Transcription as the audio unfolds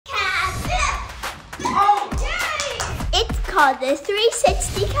called the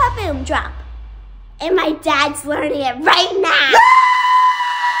 360 kaboom drop. And my dad's learning it right now.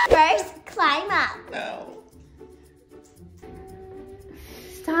 First, climb up. No.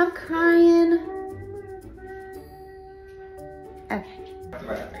 Stop crying. Okay.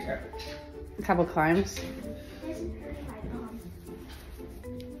 A couple climbs.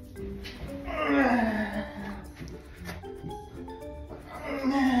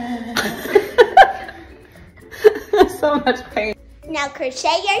 So much pain. Now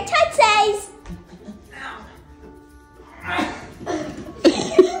crochet your tootsies.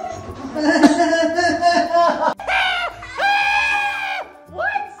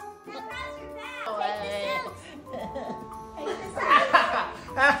 What?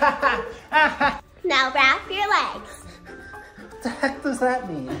 Now wrap your legs. What the heck does that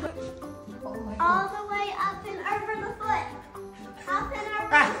mean? Oh my God. All the way up and over the foot. Up and over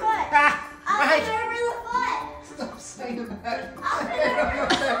the foot. Up and over the foot. Stop saying that. Up and over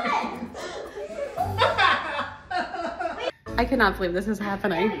the foot. I cannot believe this is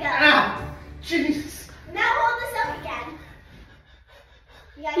happening. There we go. Ah, jeez. Now hold this up again.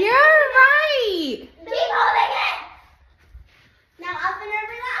 You're right. Keep holding it. Now up and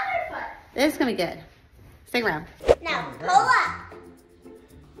over the other foot. This is gonna be good. Stick around. Now pull up.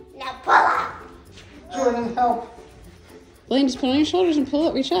 Now pull up. Jordan, help. Blaine, just put it on your shoulders and pull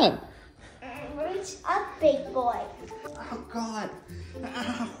it. Reach up. Reach up, big boy. Oh God.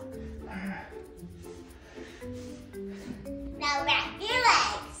 Ow. Now wrap your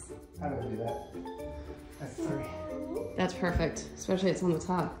legs. How do I do that? That's 3. That's perfect, especially it's on the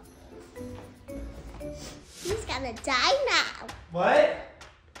top. He's gonna die now. What?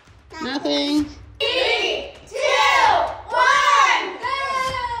 Nothing. 3, 2, 1, go!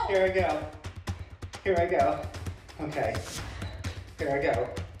 Here I go. Here I go. Okay. Here I go.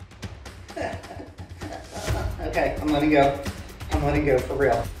 Okay, I'm letting go. I'm letting go for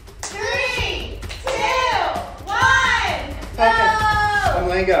real. 3, 2, 1, go! Okay. I'm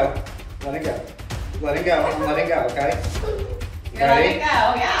letting go. Letting go. Letting go. I'm letting go, okay? You're letting go,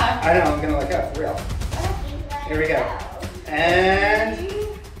 yeah. I know, I'm gonna let go, for real. Here we go. And...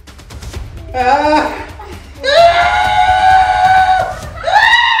 Ah!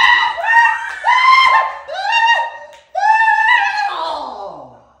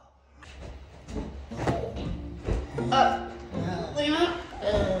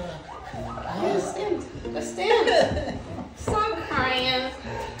 Stand. Stop crying.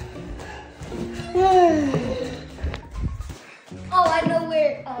 Oh, I know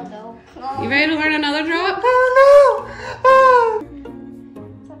where. Oh, no. You ready to learn another drop? Oh no! Oh.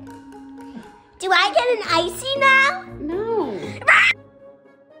 Do I get an icy now?